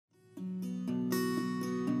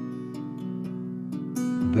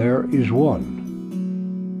There is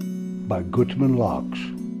One by Gutman Locks.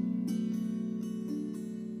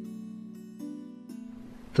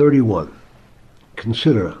 31.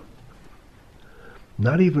 Consider.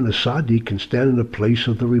 Not even a Sadiq can stand in the place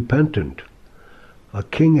of the repentant. A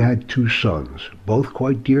king had 2 sons, both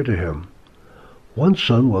quite dear to him. One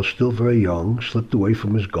son, while still very young, slipped away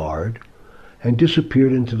from his guard and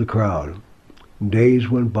disappeared into the crowd. Days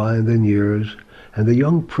went by and then years, and the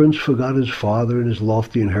young prince forgot his father and his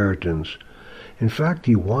lofty inheritance. In fact,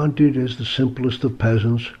 he wandered as the simplest of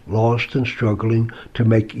peasants, lost and struggling to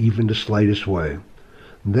make even the slightest way.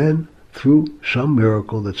 Then, through some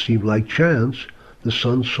miracle that seemed like chance, the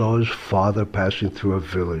son saw his father passing through a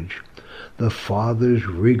village. The father's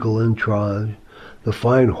regal entourage, the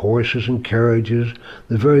fine horses and carriages,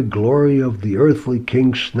 the very glory of the earthly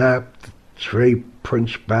king snapped the stray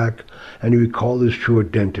prince back, and he recalled his true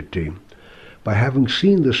identity. By having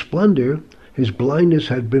seen the splendor, his blindness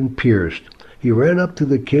had been pierced. He ran up to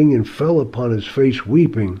the king and fell upon his face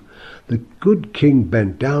weeping. The good king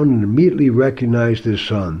bent down and immediately recognized his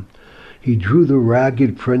son. He drew the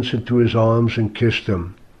ragged prince into his arms and kissed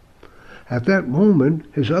him. At that moment,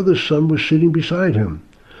 his other son was sitting beside him.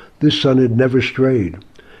 This son had never strayed.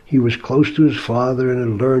 He was close to his father and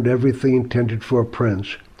had learned everything intended for a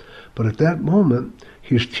prince. But at that moment,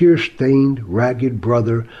 his tear-stained, ragged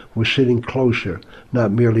brother was sitting closer,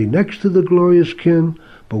 not merely next to the glorious king,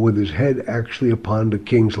 but with his head actually upon the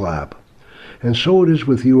king's lap. And so it is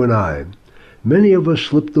with you and I. Many of us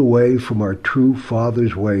slipped away from our true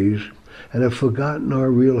father's ways and have forgotten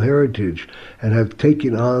our real heritage and have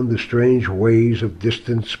taken on the strange ways of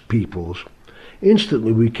distant peoples.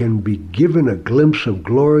 Instantly we can be given a glimpse of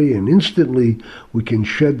glory, and instantly we can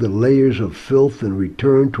shed the layers of filth and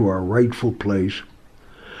return to our rightful place.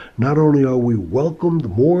 Not only are we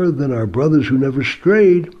welcomed more than our brothers who never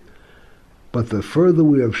strayed, but the further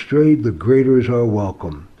we have strayed, the greater is our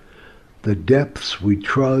welcome. The depths we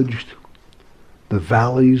trudged, the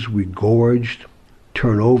valleys we gorged,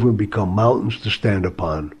 turn over and become mountains to stand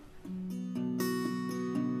upon.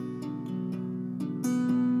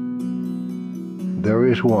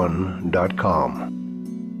 Thereisone.com